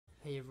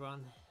Hey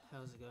everyone,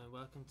 how's it going?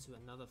 Welcome to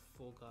another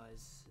Fall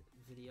Guys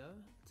video.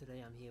 Today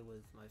I'm here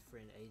with my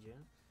friend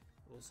Adrian,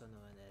 also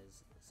known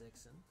as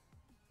Zexsen.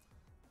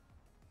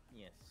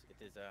 Yes,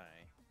 it is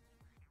I.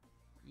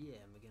 Yeah,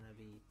 and we're gonna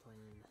be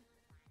playing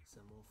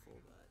some more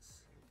Fall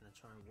Guys. We're gonna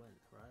try and win,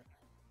 right?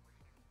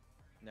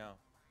 No,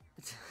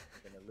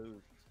 we're gonna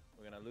lose.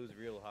 We're gonna lose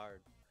real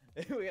hard.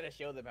 We gotta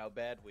show them how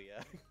bad we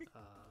are.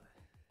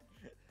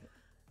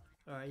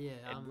 Alright,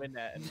 yeah. And win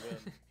that and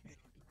win.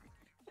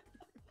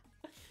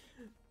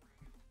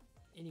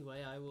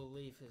 Anyway, I will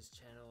leave his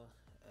channel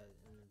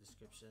in the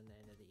description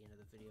and at the end of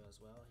the video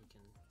as well. You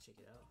can check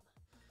it out.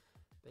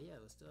 But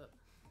yeah, let's do it.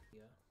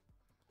 Yeah.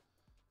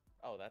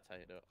 Oh, that's how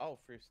you do it. Oh,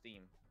 through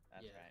Steam.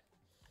 That's Yeah. right.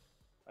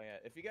 Oh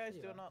yeah. If you guys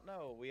do Yeah. not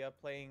know, we are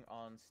playing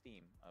on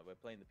Steam. We're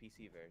playing the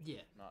PC version.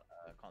 Yeah. Not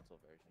a console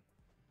version.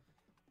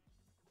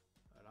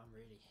 Alright, I'm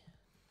ready.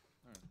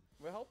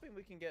 We're hoping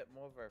we can get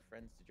more of our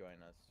friends to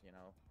join us. You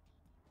know.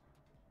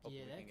 Hoping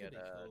Yeah, we that can could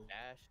get be cool.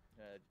 Dash,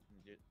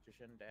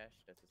 Jushin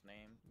Dash. That's his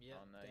name. Yeah,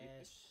 on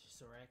Dash,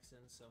 YouTube.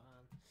 Zexsen,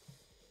 Sohan.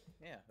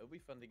 Yeah, it'll be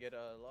fun to get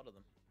a lot of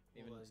them.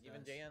 Even guys.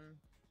 Jan,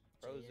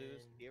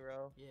 Prozus,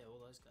 Hero. Yeah, all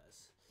those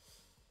guys.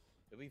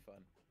 It'll be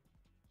fun.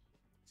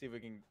 See if we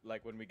can,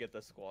 like, when we get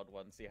the squad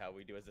one, see how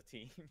we do as a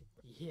team.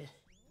 Yeah.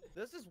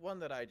 This is one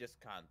that I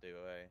just can't do,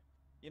 eh?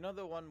 You know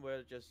the one where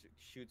it just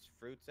shoots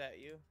fruits at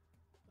you?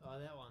 Oh,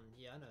 that one.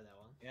 Yeah, I know that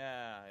one.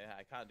 Yeah,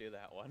 I can't do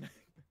that one.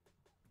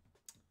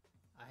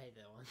 I hate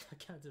that one. I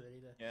can't do it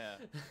either. Yeah.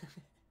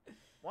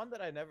 One that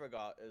I never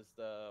got is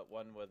the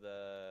one where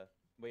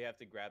you have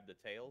to grab the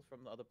tails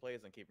from the other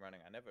players and keep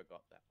running. I never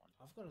got that one.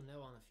 I've gotten that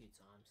one a few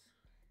times.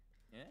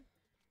 Yeah?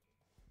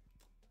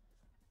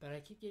 But I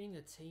keep getting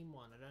the team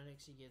one. I don't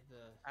actually get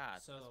the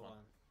solo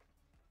one.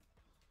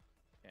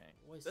 Okay.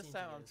 Always This seem to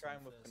time get I'm this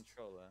trying one with first.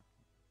 controller.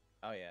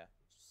 Oh yeah.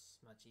 It's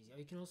much easier. Oh,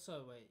 you can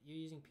also wait. You're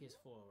using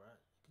PS4,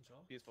 right?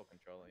 Control. Peaceful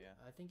controller, yeah.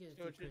 I think if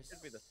So you it press, should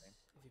be the same.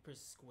 if you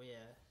press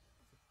square,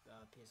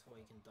 PS4,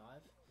 you can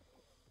dive.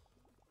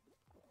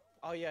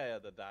 Oh yeah,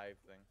 the dive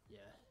thing.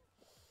 Yeah.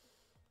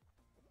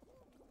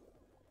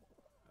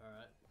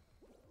 Alright.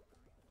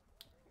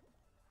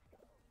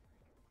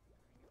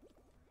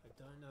 I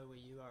don't know where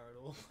you are at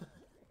all.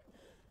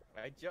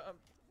 I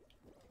jumped.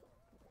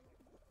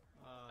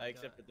 I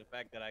accepted the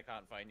fact that I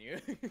can't find you.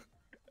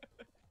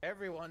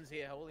 Everyone's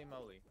here, holy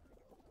moly.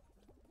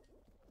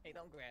 Hey,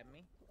 don't grab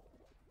me.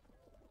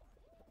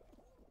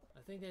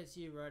 I think that's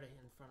you right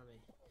in front of me.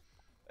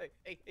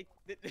 Hey,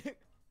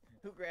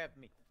 who grabbed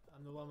me?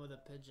 I'm the one with the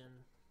pigeon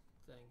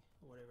thing,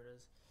 or whatever it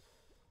is.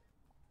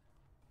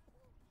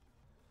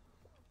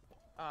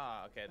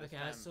 Ah, okay, this Okay,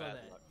 time I saw bad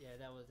that. luck. Yeah,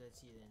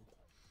 that's you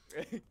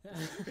then.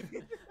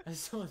 I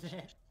saw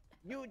that.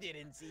 You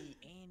didn't see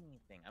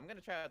anything. I'm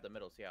gonna try out the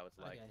middle, see how it's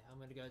like. Okay, I'm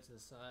gonna go to the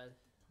side,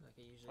 like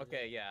I usually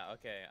Okay, do. yeah,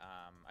 okay.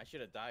 I should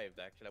have dived,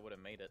 actually. I would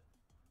have made it.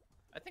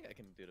 I think I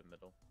can do the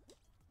middle.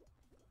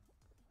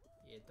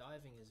 Yeah,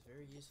 diving is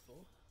very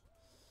useful.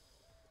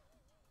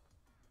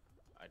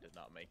 I did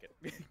not make it.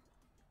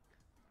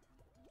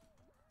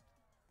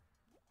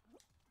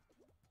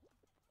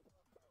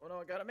 Oh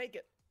no, I gotta make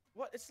it.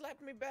 What? It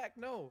slapped me back.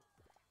 No.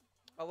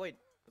 Oh wait,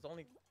 it's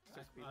only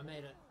 6 people. I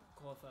made it.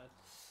 Qualified.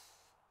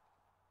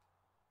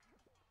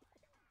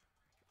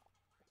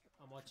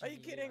 I'm watching. Are you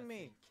kidding me?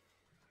 Think.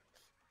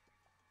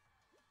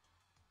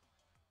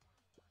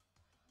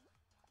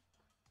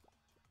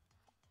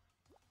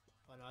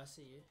 Oh no, I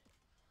see you.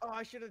 Oh,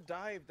 I should have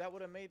dived. That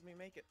would have made me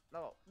make it.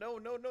 No.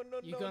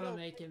 You gotta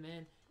make it,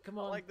 man. Come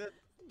on. Like that.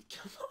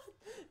 Come on.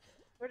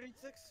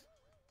 36.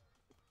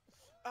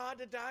 Ah,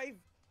 the dive.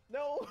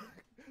 No.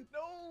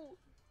 No.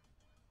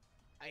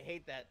 I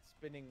hate that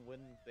spinning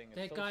wind thing. It's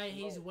That so guy,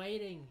 slow. he's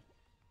waiting.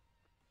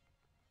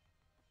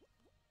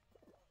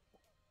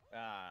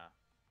 Ah.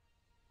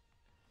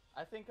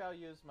 I think I'll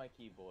use my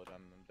keyboard.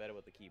 I'm better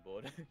with the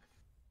keyboard.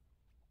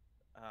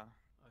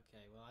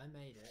 Okay, well I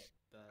made it,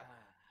 but.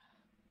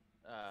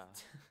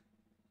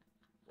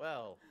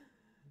 Well.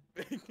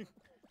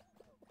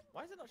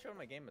 Why is it not showing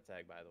my gamer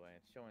tag, by the way?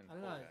 It's showing. I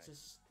don't know. It's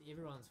just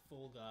everyone's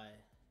Fall Guy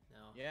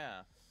now.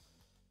 Yeah.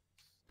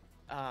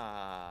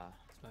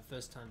 It's my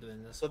first time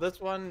doing this. So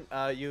this one,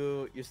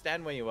 you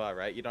stand where you are,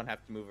 right? You don't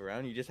have to move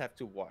around. You just have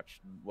to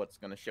watch what's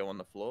gonna show on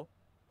the floor,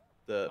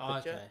 the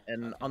picture, okay.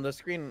 and on the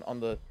screen,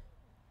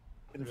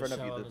 in front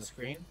of you, there's a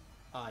screen.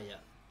 Ah, yeah.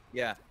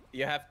 Yeah,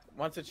 you have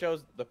once it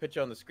shows the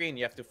picture on the screen,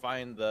 you have to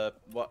find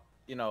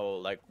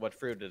like what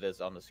fruit it is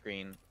on the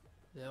screen,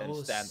 They're and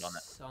all stand on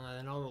it. Oh no,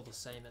 they're not all the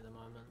same at the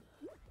moment.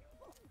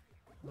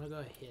 I'm gonna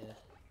go here.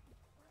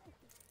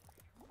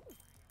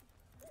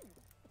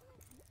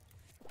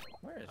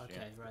 Where is she?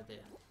 Okay, right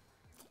there.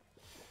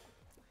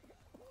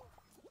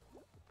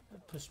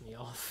 That pushed me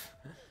off.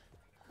 Oh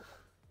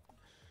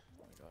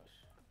my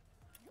gosh.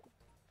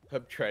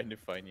 I'm trying to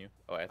find you.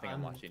 Oh, I think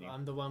I'm watching you.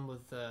 I'm the one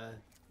with the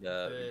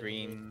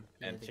green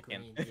head. and the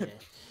chicken. Green,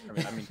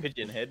 yeah. I mean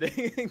pigeon head.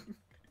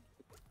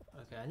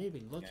 Okay, I need to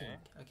be looking.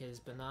 Okay,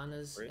 there's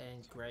bananas Grapes.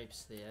 and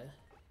grapes there.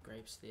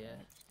 Grapes there.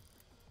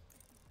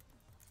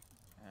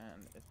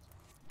 And it's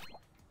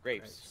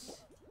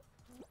grapes.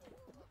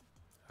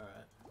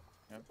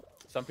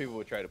 Some people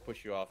would try to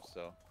push you off,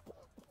 so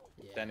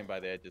Yeah. standing by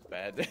the edge is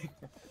bad.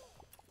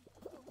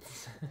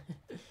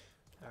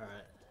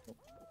 Alright.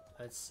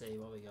 Let's see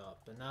what we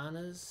got.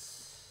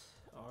 Bananas,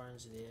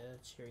 orange there,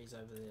 cherries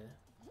over there.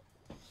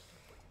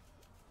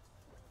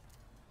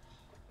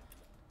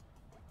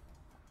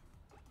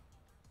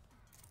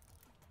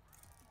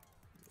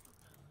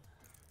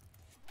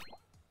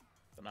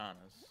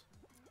 Bananas.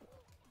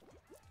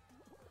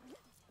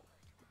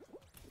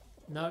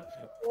 Nope.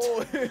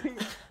 Oh,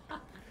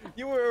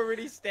 you were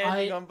already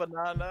standing on I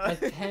banana.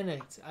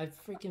 panicked. I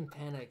freaking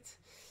panicked.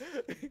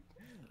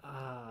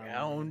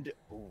 Round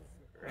over.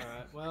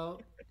 Alright,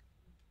 well,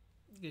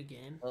 good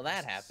game. Well,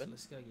 that happened.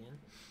 Let's go again.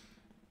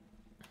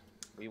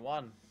 We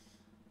won.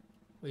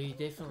 We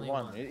definitely We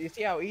won. won. You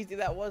see how easy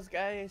that was,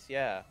 guys?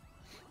 Yeah.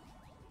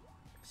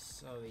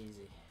 So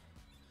easy.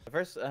 The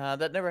first,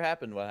 that never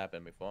happened. What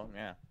happened before?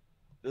 Yeah.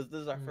 This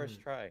is our first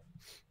try.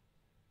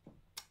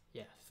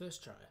 Yeah,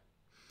 first try.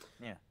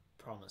 Yeah.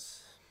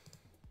 Promise.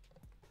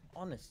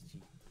 Honesty.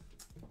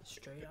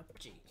 Straight up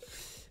G.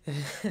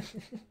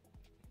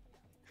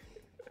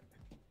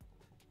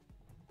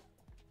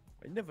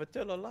 I never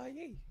tell a lie.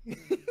 Eh?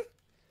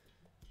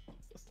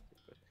 So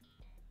stupid.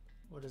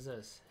 What is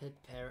this? Hit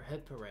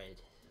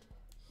parade.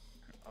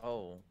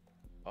 Oh.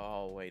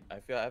 Oh wait.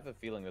 I have a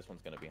feeling this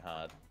one's gonna be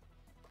hard.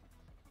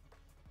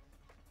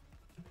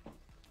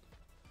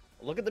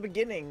 Look at the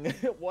beginning.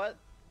 What?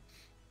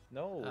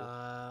 No.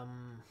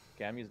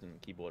 Okay, I'm using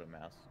keyboard and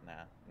mouse. Nah.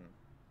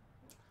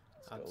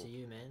 Let's Up go. to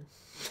you, man.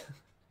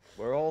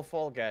 We're all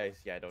Fall Guys.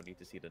 Yeah, I don't need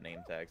to see the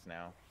name tags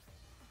now.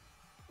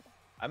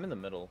 I'm in the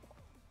middle.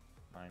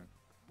 Fine.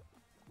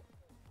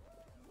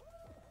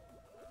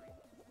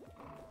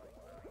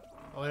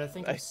 Oh, wait, I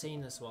think I've seen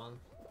this one.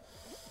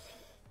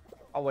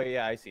 Oh wait,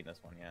 yeah, I seen this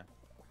one. Yeah.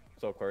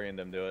 So Corey and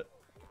them do it.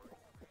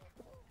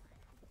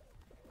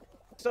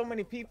 So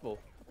many people.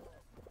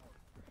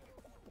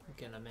 I'm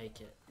gonna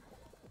make it.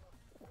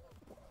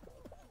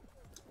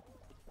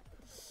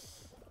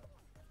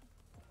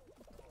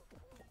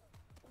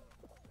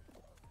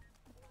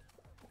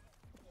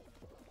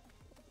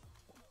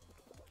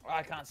 Oh,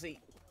 I can't see.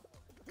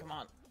 Come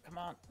on, come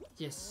on.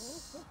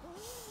 Yes.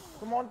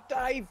 Come on,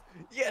 dive.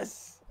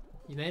 Yes.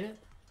 You made it?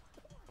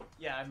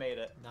 Yeah, I made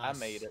it. Nice. I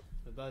made it.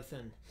 We're both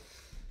in.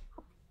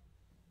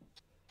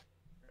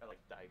 I like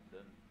dived in.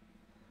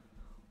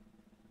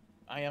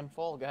 I am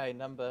Fall Guy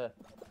number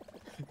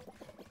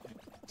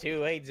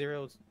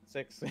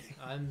 2806.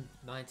 I'm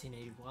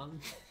 1981.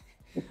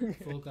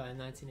 Full guy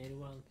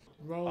 1981.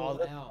 Roll Oh,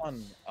 this out.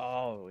 one.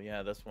 Oh,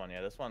 yeah, this one.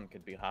 Yeah, this one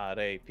could be hard.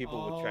 Eh?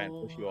 People would try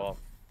and push you off.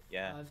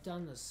 Yeah. I've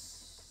done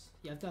this.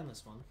 Yeah, I've done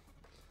this one.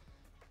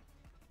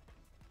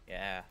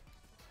 Yeah.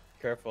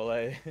 Careful,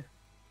 eh?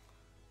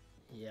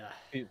 Yeah.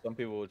 Some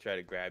people will try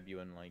to grab you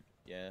and like,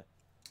 yeah.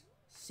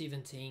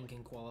 17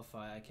 can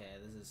qualify. Okay,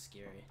 this is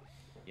scary.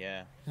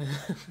 Yeah.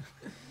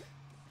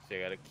 So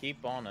you gotta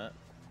keep on it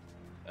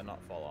and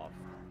not fall off.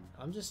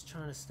 I'm just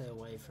trying to stay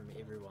away from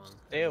everyone.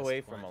 Stay away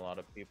from a lot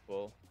of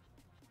people.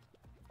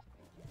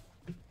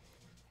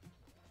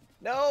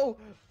 No!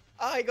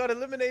 I got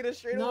eliminated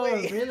straight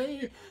away! No,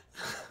 really?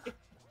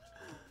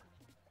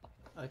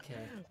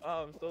 Okay.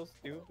 Oh, I'm so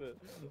stupid.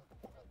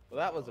 Well,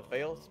 that was a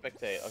fail.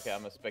 Spectate. Okay,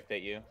 I'm gonna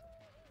spectate you.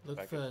 Look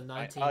If I for can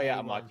 19. Oh yeah,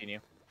 I'm watching you.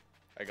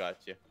 I got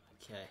you.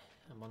 Okay,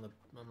 I'm on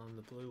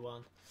the blue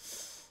one.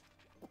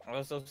 I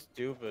was so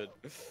stupid.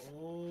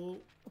 Oh.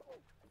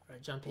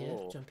 Alright, jump here.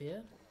 Oh. Jump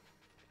here.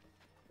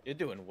 You're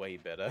doing way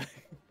better.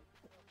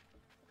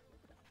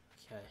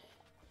 Okay.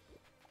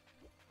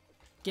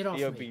 Get off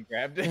You're me. being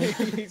grabbed.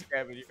 He's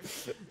grabbing you.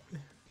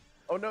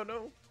 Oh no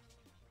no.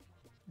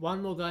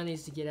 One more guy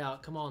needs to get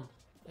out. Come on.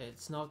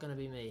 It's not gonna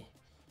be me.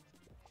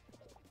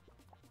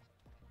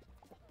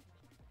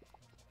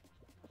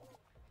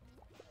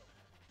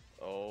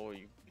 Oh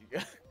you.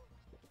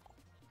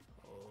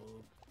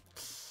 Oh.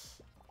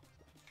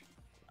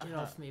 Get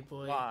off me,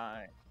 boy.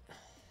 Why?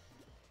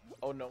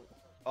 Oh no.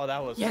 Oh,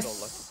 that was Yes!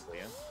 so lucky for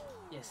you.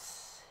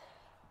 Yes.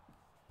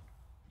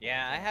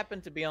 Yeah, I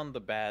happen to be on the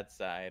bad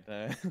side.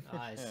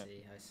 I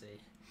see. I see.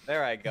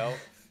 There I go.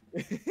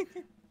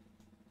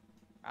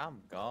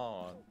 I'm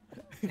gone.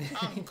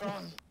 I'm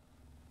gone.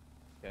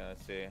 Yeah,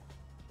 let's see.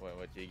 What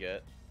you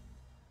get?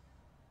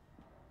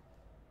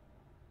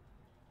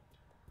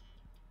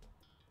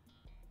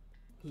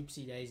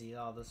 Oopsie daisy.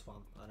 Oh, this one.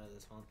 I know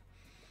this one.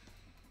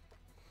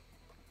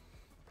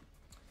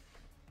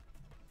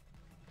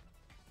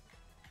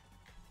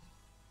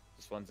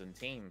 This one's in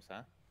teams,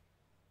 huh?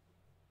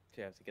 So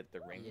you have to get the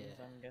rings,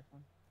 Yeah. I'm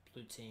guessing?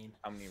 Blue team.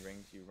 How many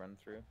rings you run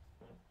through?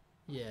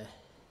 Yeah.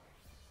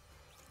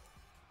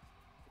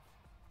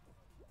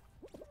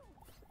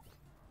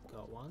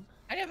 Got one.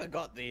 I never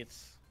got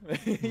these.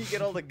 You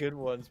get all the good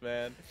ones,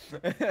 man.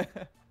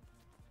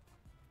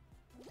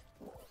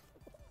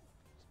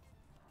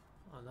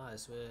 Oh,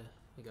 nice.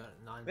 We got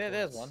 9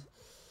 There's points.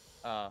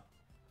 one.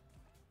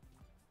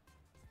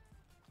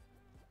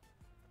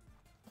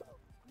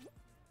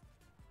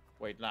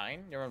 Wait,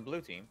 9? You're on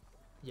blue team.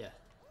 Yeah.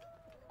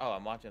 Oh,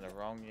 I'm watching the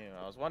wrong game.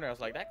 I was wondering. I was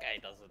like, that guy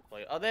doesn't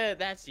play. Oh,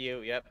 that's you.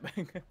 Yep.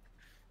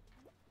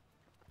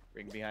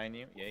 Ring behind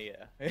you.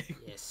 Yeah.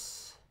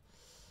 Yes.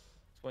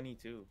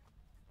 22.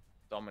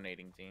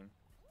 Dominating team.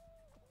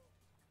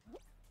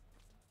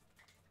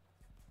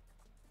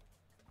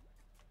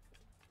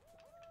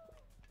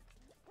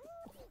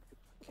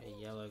 Okay,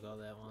 yellow got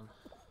that one.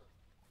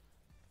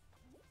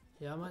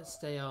 Yeah, I might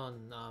stay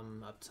on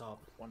up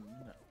top. 1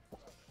 minute.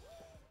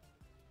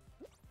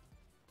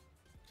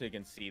 So you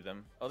can see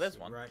them. Oh, there's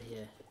one. Right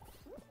here.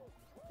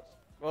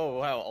 Oh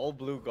wow, all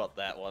blue got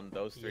that one.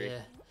 Those three.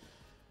 Yeah.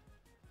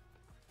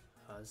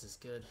 Oh, this is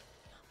good.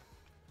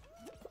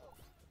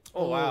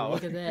 Oh wow.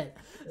 Look at that.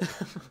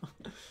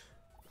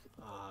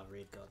 Ah,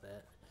 red got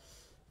that.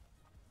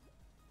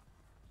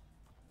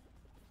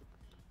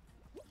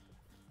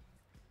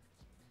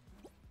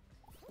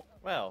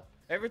 Well,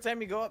 every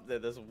time you go up there,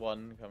 there's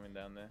one coming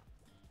down there.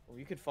 Oh,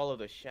 you could follow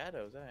the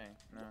shadows, eh?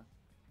 No.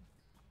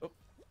 Oh,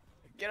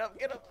 get up,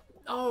 get up.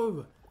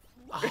 Oh!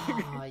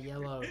 Ah,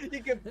 yellow.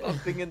 You kept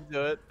bumping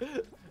into it.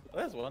 Oh,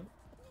 there's one.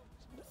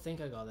 I think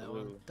I got that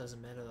one. Blue.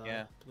 Doesn't matter though.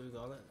 Yeah. Blue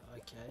got it.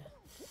 Okay.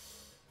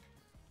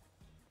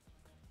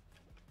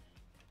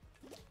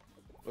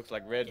 Looks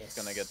like red's Yes.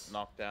 gonna get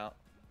knocked out.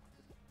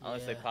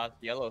 Unless they Yeah. pass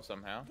yellow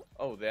somehow.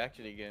 Oh, they're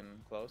actually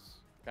getting close.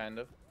 Kind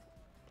of.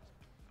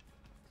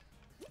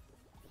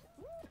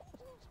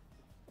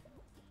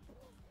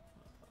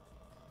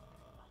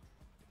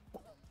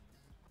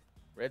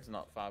 Red's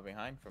not far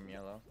behind from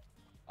yellow.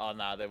 Oh,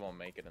 nah, they won't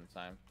make it in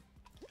time.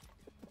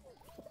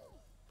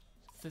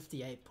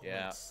 58 points.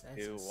 Yeah, That's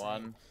 2-1.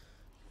 insane.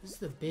 This is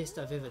the best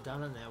I've ever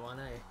done in that one,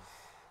 eh?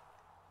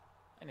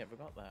 I never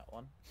got that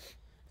one.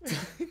 Okay,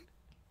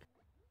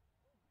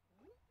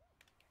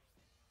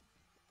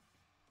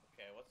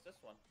 what's this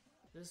one?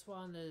 This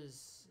one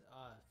is...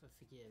 I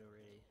forget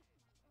already.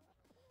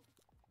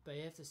 But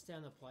you have to stay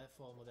on the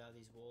platform without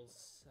these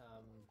walls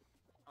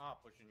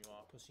Pushing you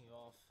off. pushing you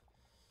off.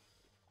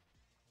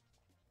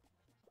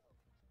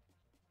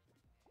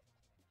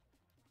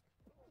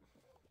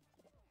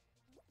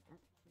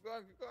 Keep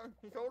going,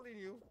 he's holding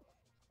you.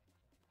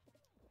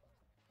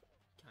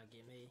 Can't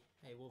get me.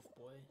 Hey, wolf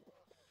boy.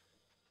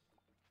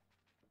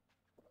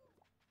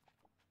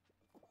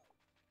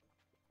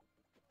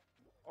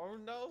 Oh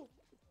no!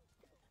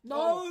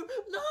 No!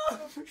 No!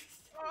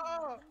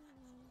 Ah!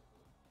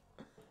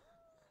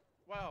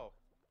 Wow.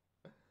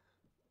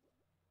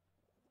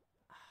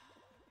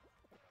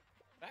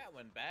 That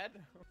went bad.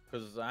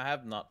 Because I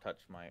have not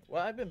touched my...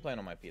 Well, I've been playing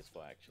on my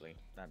PS4 actually.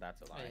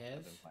 That's a lie. I have?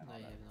 I've been playing No, on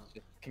you that. have not.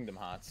 Just Kingdom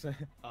Hearts.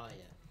 Oh,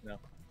 yeah. No.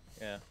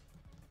 Yeah.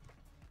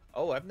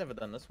 Oh, I've never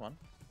done this one.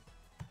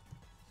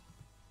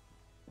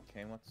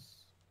 Okay, what's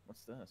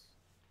this?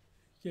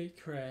 Gate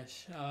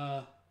crash.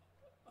 I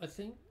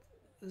think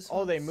this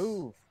Oh, they one's-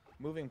 move.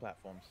 Moving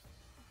platforms.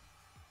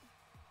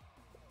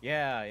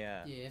 Yeah.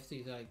 Yeah, you have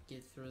to like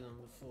get through them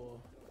before...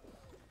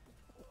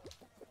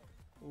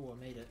 Oh,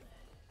 I made it.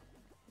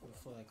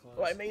 Before they close.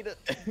 Oh, I made it.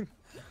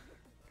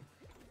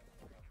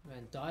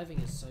 Man, diving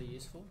is so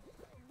useful.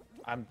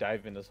 I'm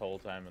diving this whole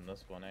time in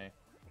this one, eh?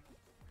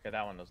 Okay,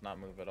 that one does not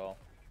move at all.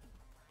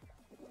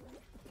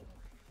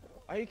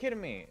 Are you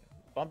kidding me?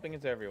 Bumping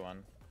into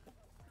everyone.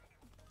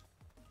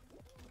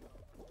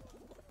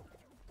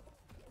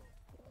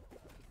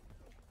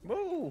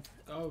 Move!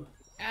 Go!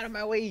 Out of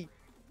my way!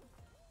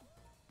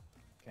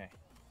 Okay.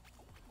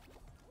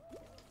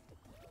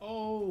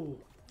 Oh!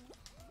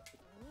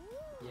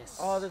 Yes.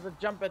 Oh, there's a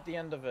jump at the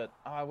end of it.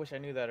 Oh, I wish I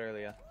knew that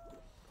earlier.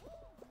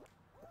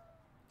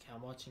 Okay,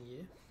 I'm watching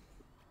you.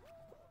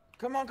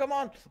 Come on, come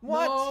on!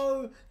 What?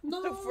 No! It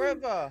No! took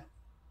forever!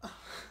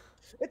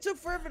 It took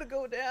forever to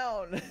go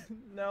down!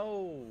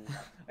 No!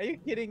 Are you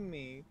kidding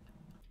me?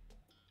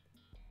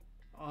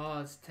 Oh,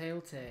 it's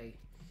tail tag.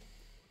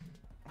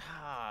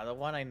 Ah, the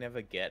one I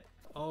never get.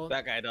 Oh,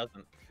 That guy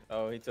doesn't.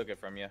 Oh, he took it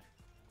from you.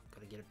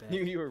 gotta get it back.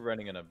 You were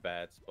running in a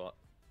bad spot.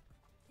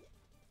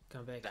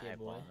 Come back here, Dive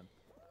boy. on him.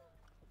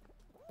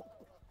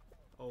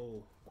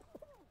 Oh.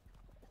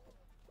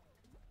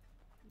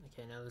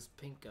 Okay, now this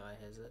pink guy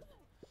has it.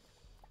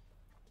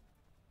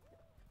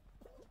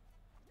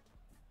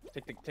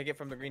 Take it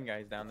from the green guy.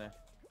 He's down there.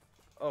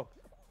 Oh.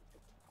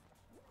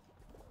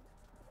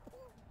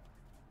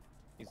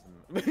 He's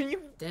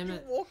you, Damn you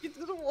it. walk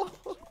into the wall.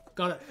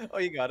 Got it. Oh,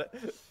 you got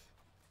it.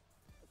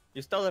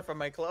 You stole it from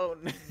my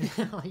clone.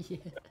 Oh, yeah.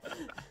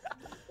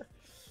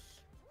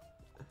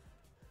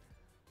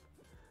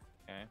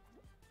 Okay.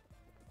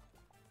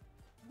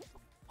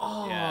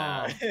 Oh!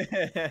 Yeah.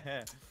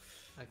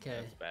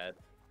 Okay. That's bad.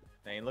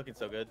 They ain't looking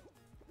so good.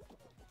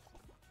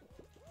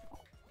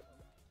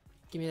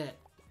 Give me that.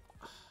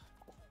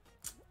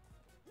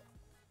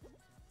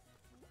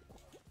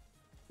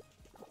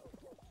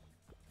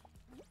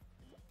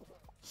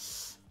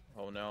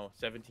 Oh no,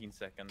 17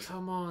 seconds.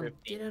 Come on,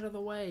 15. get out of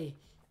the way.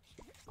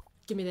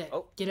 Give me that.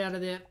 Oh. Get out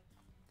of there.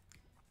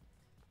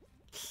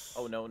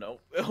 Oh no, no.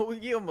 Oh,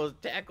 he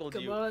almost tackled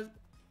Come you. on.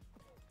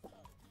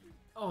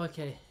 Oh,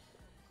 okay.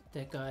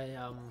 That guy,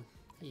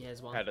 he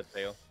has one. Had a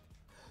tail.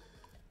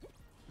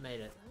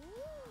 Made it.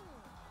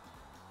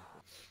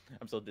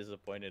 I'm so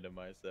disappointed in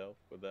myself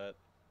with that.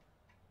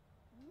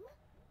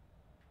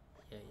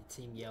 Yeah, your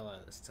team yellow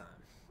this time.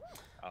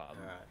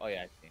 Alright. Oh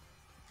yeah, I see.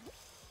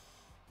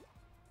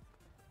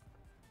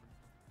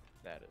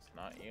 That is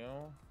not you.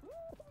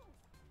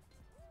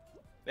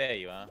 There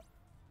you are.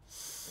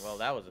 Well,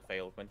 that was a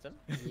fail, Quentin.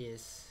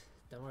 Yes.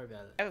 Don't worry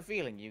about it. I have a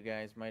feeling you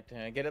guys might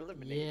get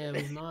eliminated.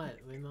 Yeah, we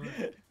might. We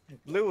might.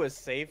 Blue is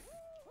safe.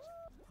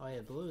 Oh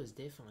yeah, blue is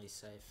definitely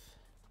safe.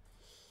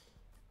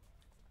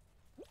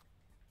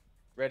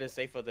 Red is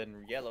safer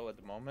than yellow at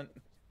the moment.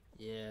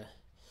 Yeah.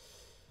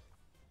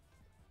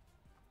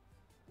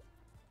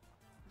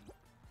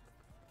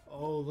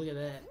 Oh, look at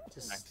that.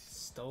 Just nice.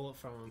 Stole it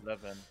from him.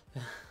 11.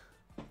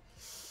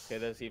 Okay,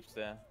 there's heaps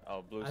there.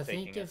 Oh, blue's taking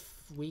it. I think if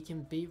we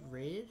can beat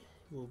red,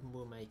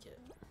 we'll make it.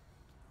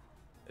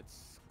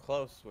 It's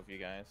close with you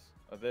guys.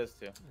 Oh, there's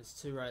two. There's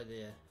two right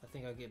there. I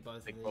think I'll get both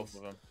of these. Both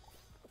of them.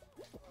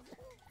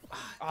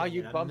 Ah,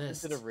 you bumped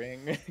into the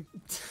ring.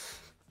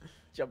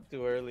 Jumped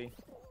too early.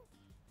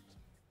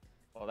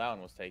 Oh, that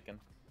one was taken.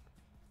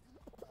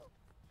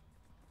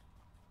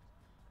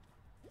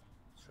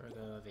 Try to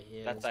go over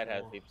here. That side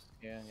has heaps.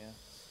 Yeah, yeah.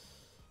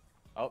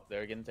 Oh,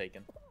 they're getting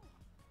taken.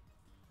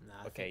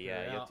 Nah, okay,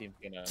 yeah, your team's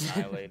gonna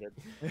annihilate it.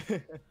 I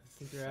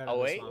think you're out oh of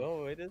wait, this one.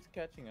 oh, it is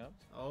catching up.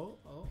 Oh.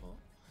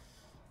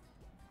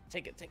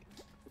 Take it, take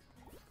it.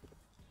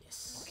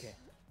 Yes. Okay.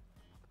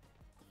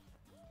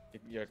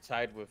 You're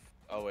tied with.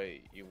 Oh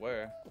wait, you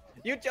were.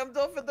 You jumped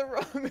off at the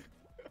wrong.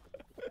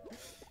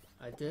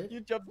 I did. You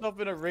jumped off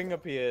and a ring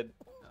appeared.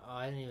 Oh,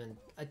 I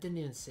didn't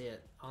even see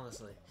it,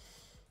 honestly.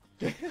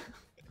 Okay,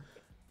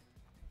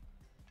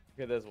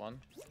 there's one.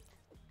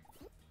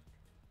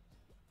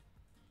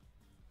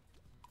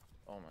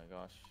 Oh my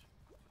gosh.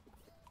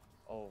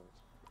 Oh.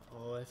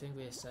 Oh, I think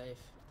we're safe.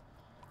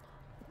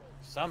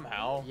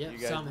 Somehow. Yep, you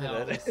guys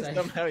somehow did it.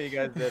 Somehow you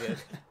guys did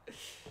it.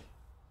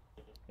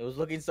 It was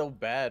looking so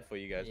bad for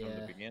you guys from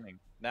the beginning.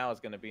 Now it's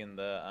gonna be in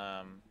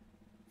the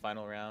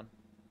final round.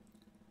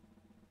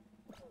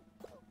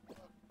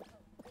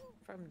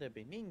 From the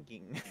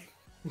beginning.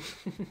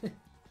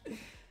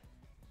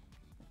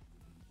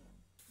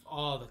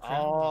 Oh, the crown.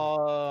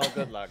 Oh,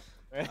 good luck.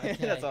 Okay.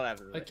 That's all I have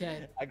to say.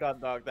 Okay. I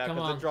got knocked out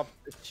because it dropped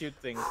shoot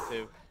things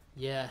too.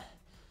 Yeah.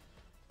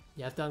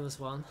 Yeah, I've done this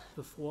one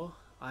before.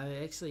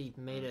 I actually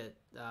made it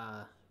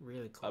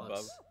really close.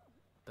 Above.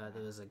 But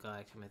there was a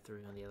guy coming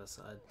through on the other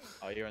side.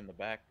 Oh, you're in the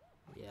back.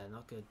 Yeah,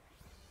 not good.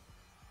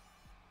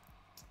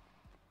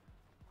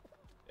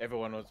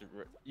 Everyone was...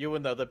 You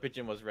and the other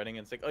pigeon was running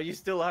in sync. Oh, you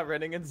still are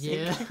running in sync?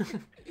 Yeah.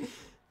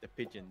 The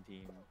pigeon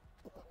team.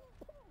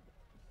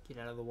 Get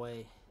out of the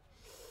way.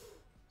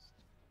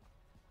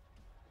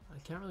 I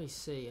can't really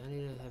see. I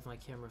need to have my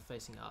camera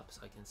facing up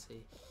so I can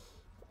see.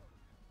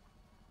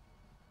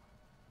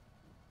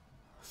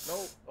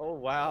 No. Oh,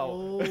 wow.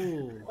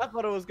 Oh. I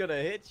thought it was going to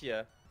hit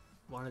you.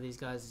 One of these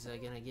guys is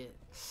going to get...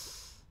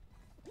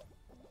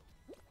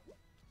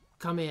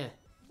 Come here.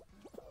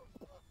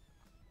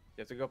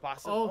 You have to go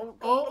past him.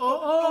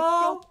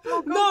 Oh,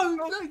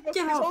 no,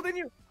 get out. He's holding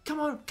you. Come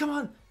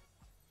on.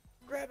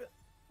 Grab it.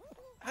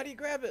 How do you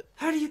grab it?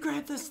 How do you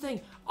grab this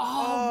thing?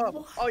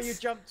 Oh, you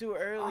jumped too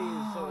early.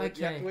 So okay.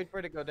 you have to wait for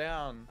it to go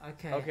down.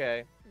 Okay.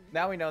 Okay.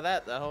 Now we know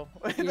that, though.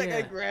 I think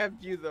I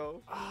grabbed you,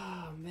 though.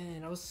 Oh,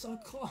 man. I was so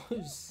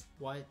close.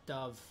 White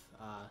dove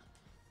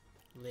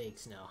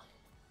legs now.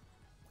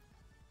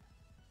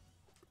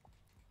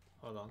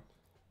 Hold on.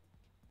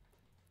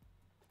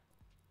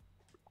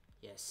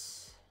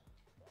 Yes.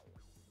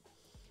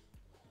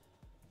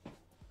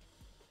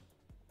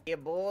 Yeah,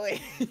 boy.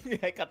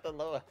 I got the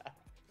lower half.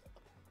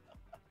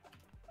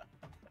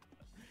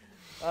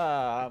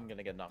 I'm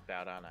gonna get knocked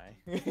out, aren't I?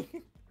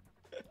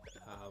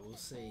 We'll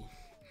see.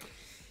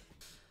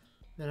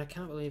 Man, I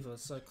can't believe it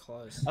was so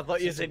close. I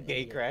thought you said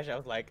gay crash. I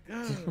was like,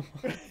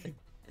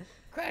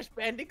 Crash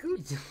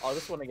Bandicoot. Oh,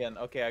 this one again.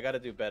 Okay, I gotta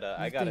do better.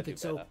 I gotta do better.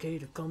 It's okay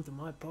to come to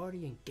my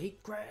party and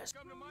gate crash?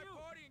 Come to my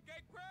party and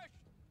gate crash?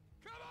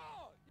 Come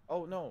on!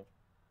 Oh no.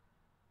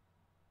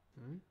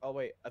 Hmm? Oh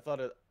wait, I thought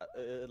it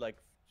like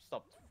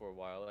stopped for a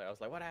while. I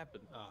was like, what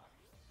happened? Oh.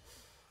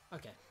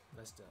 Okay,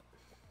 let's do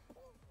it.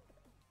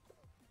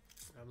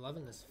 I'm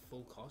loving this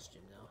full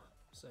costume now.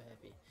 I'm so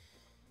happy.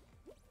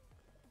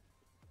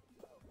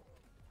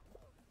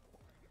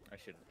 I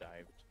should have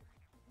dived.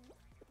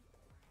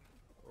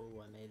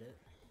 Oh, I made it.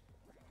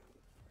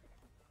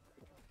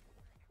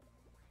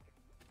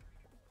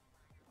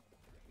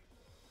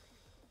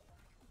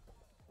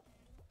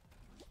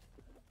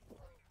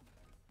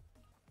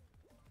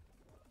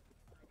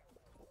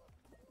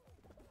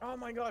 Oh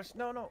my gosh,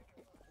 no.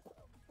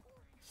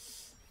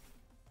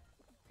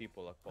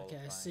 People are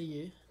qualifying. Okay, I see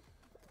you.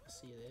 I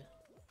see you there.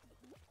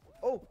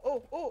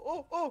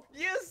 Oh,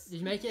 yes! Did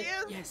you make it?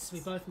 Yes! Yes, we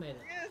both made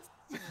it.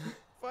 Yes!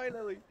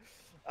 Finally.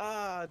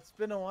 Ah, it's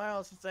been a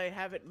while since I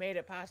haven't made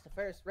it past the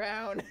first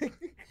round.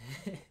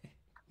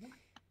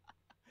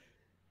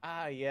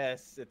 Ah,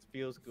 yes, it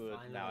feels good.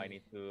 Finally. Now I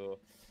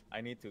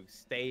need to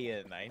stay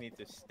in. I need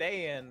to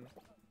stay in.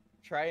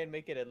 Try and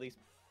make it at least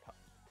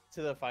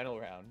to the final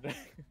round.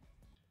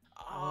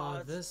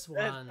 Oh, this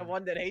That's one. the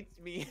one that hates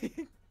me.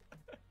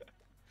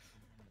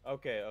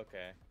 Okay,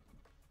 okay.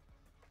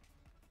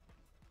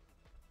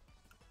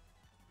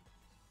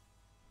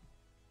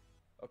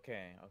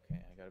 Okay,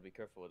 okay. I gotta be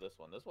careful with this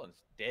one. This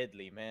one's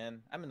deadly,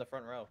 man. I'm in the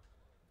front row.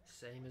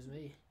 Same as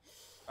me.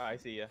 Oh, I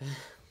see ya.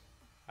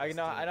 I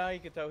know how you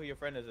can tell who your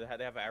friend is. They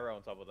have an arrow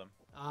on top of them.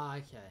 Ah,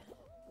 okay.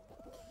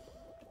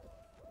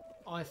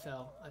 Oh, I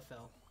fell.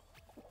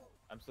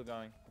 I'm still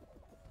going.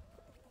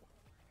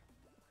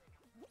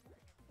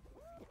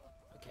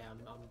 Okay, I'm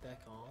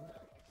back on.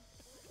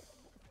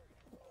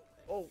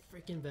 Oh,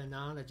 freaking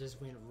banana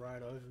just went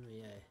right over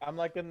me, eh? I'm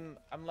like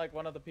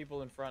one of the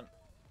people in front.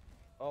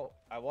 Oh,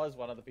 I was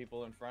one of the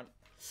people in front.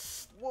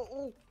 Whoa!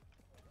 Oh,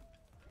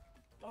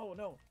 oh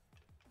no!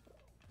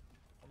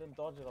 I didn't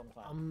dodge it on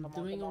time. I'm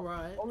doing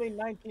alright. Only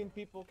 19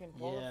 people can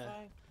qualify.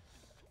 Yeah.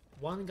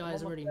 One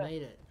guy's already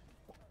made it.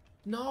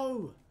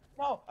 No!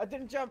 No, I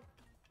didn't jump.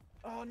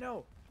 Oh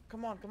no!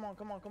 Come on!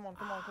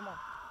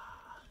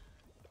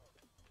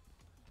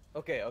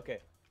 Okay, okay.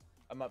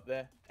 I'm up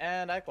there,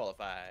 and I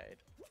qualified.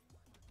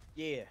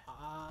 Yeah.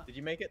 Did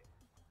you make it?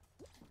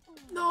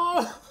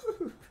 No!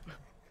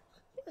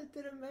 I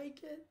didn't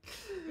make it.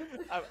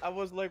 I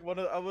was like one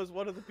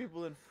of the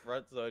people in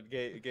front, so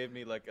it gave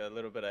me like a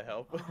little bit of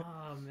help.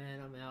 Oh man,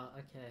 I'm out.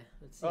 Okay,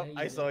 let's see. Oh,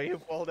 I saw you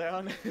fall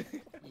down.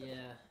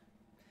 Yeah.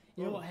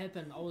 You know what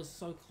happened? I was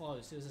so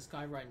close. There was this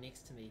guy right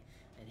next to me,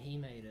 and he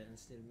made it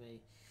instead of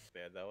me.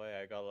 Yeah, that way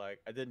I got like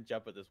I didn't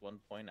jump at this one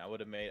point. I would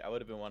have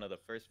been one of the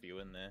first few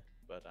in there,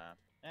 but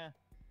yeah.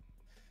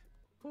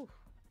 Whew.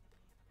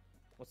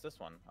 What's this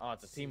one? Oh,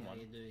 it's a team one.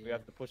 We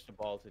have to push the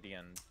ball to the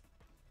end.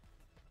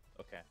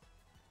 Okay.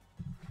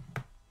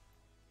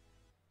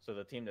 So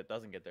the team that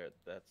doesn't get there,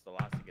 that's the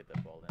last to get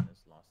that ball, then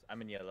is lost.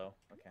 I'm in yellow.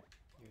 Okay.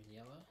 You're in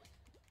yellow?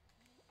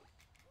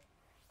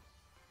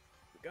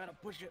 We gotta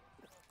push it.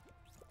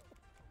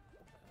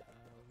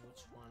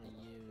 Which one are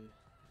you?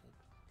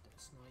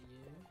 That's not you.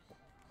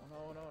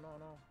 Oh,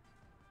 no.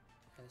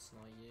 That's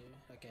not you.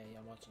 Okay,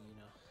 I'm watching you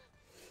now.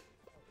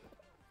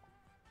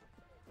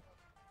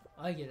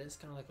 I get it, it's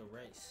kind of like a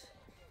race.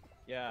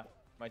 Yeah,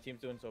 my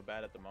team's doing so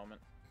bad at the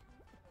moment.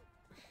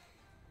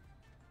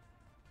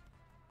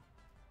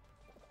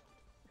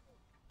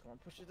 Come on,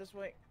 push it this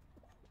way.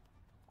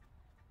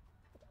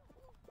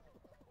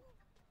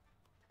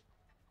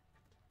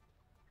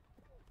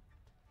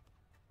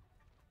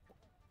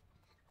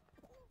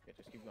 Okay,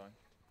 just keep going.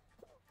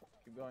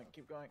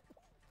 Keep going.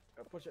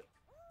 Push it.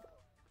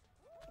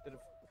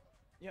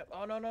 Yep.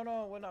 Oh,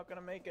 no. We're not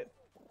gonna make it.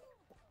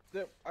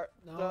 The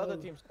other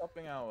team's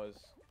stopping ours.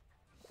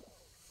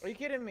 Are you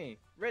kidding me?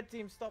 Red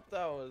team stopped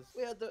ours.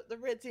 Yeah, the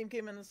red team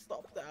came in and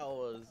stopped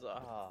ours.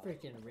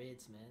 Freaking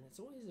Reds, man. It's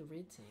always the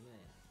red team, man.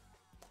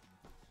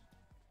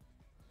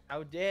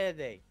 How dare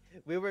they?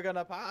 We were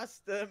gonna pass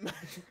them.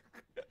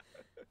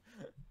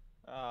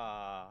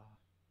 Oh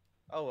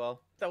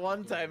well. The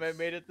one time I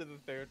made it to the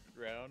third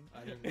round.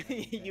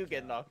 You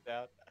get knocked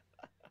out.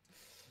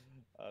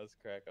 That was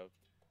crack up.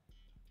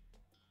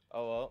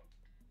 Oh well.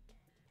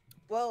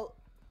 Well,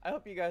 I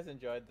hope you guys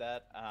enjoyed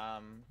that.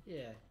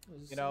 Yeah, it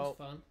was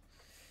fun.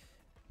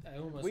 I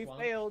almost won.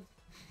 Failed.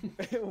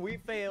 We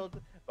failed,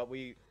 but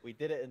we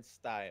did it in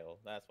style.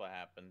 That's what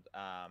happened.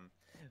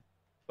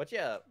 But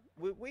yeah,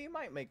 we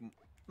might make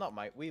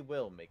we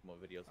will make more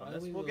videos on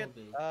this. We'll get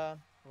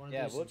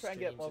we'll try and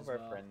get more of our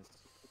friends.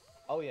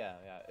 Oh yeah.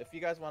 If you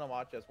guys want to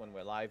watch us when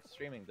we're live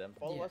streaming them,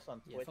 follow us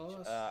on Twitch.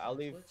 I'll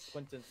leave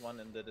Quinton's one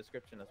in the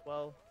description as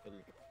well.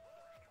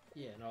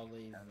 Yeah, and I'll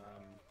leave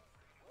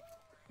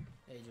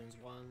Adrian's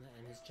one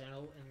and his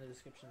channel in the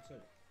description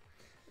too.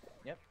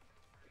 Yep.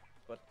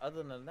 But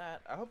other than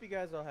that, I hope you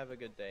guys all have a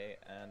good day,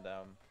 and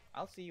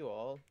I'll see you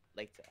all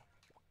later.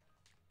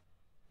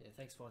 Yeah,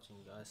 thanks for watching,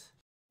 guys.